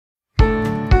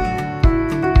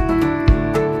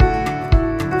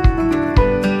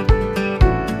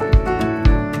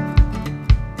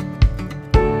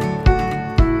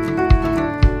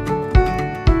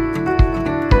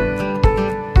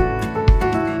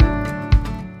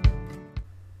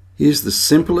Here's the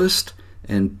simplest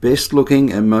and best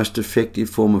looking and most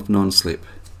effective form of non-slip.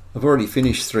 I've already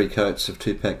finished 3 coats of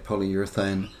 2-pack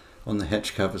polyurethane on the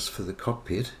hatch covers for the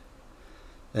cockpit,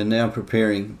 and now I'm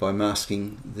preparing by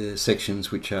masking the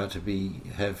sections which are to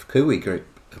have kiwi grip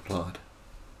applied.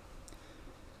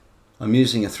 I'm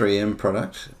using a 3M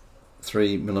product.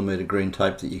 3mm green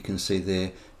tape that you can see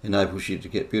there enables you to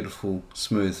get beautiful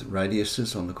smooth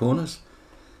radiuses on the corners,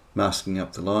 masking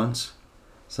up the lines.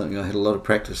 Something I had a lot of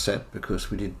practice at because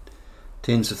we did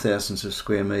tens of thousands of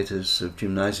square metres of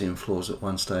gymnasium floors at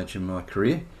one stage in my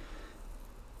career,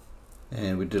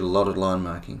 and we did a lot of line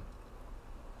marking.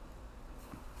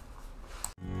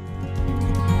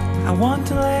 I want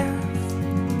to live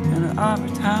in an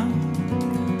arbor town.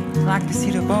 I like to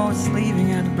see the boats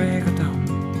leaving at the break of dawn.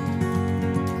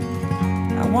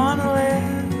 I want to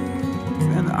live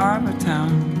in an arbor town,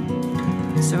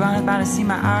 surrounded by the sea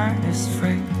my art is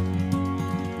free.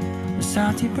 The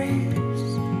salty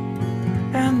breeze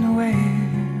and the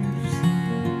waves,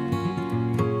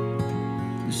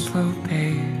 the slow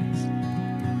pace.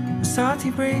 The salty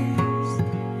breeze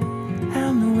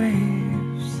and the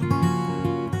waves,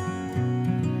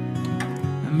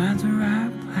 I'm at the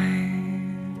right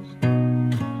place.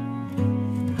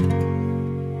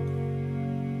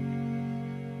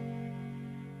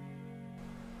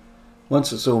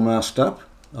 Once it's all masked up,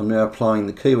 I'm now applying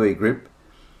the kiwi grip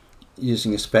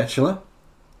using a spatula,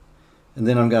 and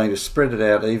then I'm going to spread it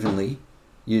out evenly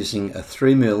using a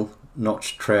 3mm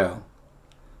notched trowel,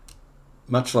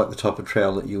 much like the type of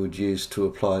trowel that you would use to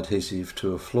apply adhesive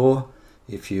to a floor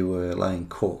if you were laying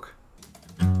caulk.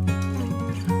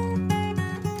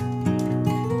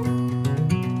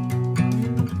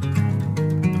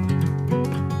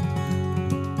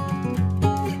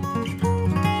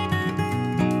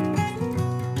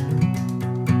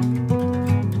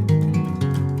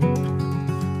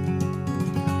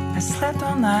 I slept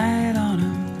all night on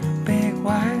a big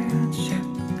white ship.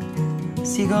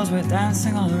 Seagulls were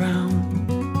dancing all around.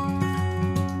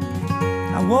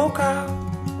 I woke up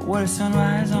with a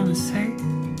sunrise on the sea.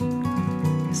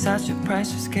 Such a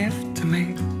precious gift to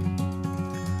me.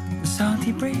 The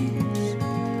salty breeze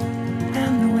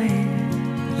and the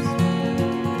waves,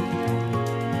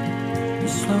 the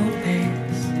slow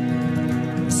pace.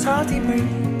 The salty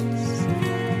breeze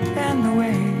and the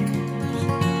waves.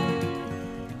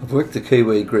 I've worked the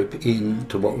kiwi grip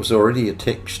into what was already a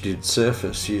textured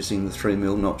surface using the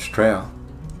 3mm notched trowel.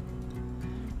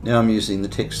 Now I'm using the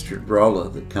textured roller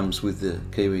that comes with the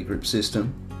kiwi grip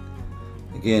system.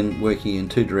 Again, working in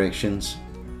 2 directions,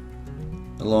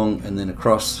 along and then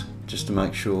across, just to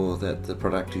make sure that the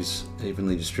product is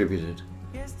evenly distributed.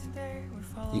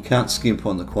 You can't skimp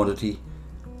on the quantity.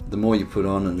 The more you put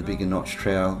on and the bigger notched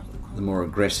trowel, the more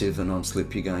aggressive a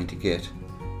non-slip you're going to get.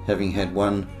 Having had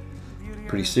one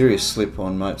pretty serious slip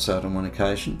on Mozart on one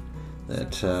occasion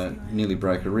that nearly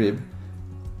broke a rib,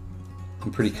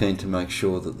 I'm pretty keen to make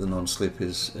sure that the non-slip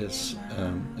is as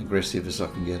aggressive as I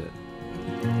can get it.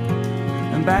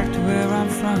 And back to where I'm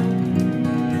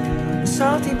from, the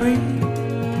salty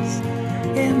breeze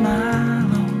in my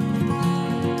lungs,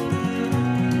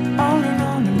 on and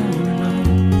on and on and on.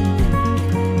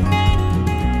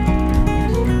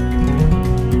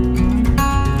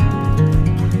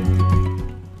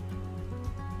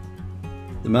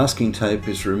 The masking tape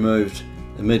is removed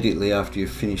immediately after you've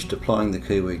finished applying the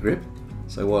kiwi grip,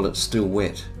 so while it's still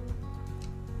wet.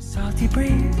 Salty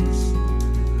breeze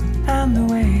and the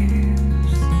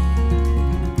waves,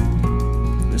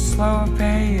 the slower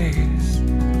pace.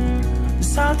 The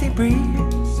salty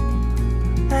breeze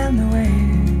and the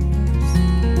waves,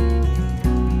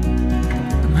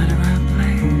 I'm at the right place.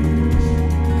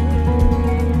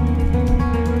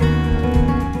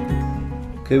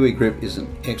 Kiwi grip is an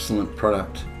excellent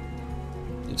product.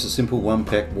 It's a simple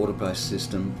 1-pack water-based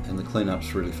system and the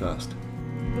cleanup's really fast.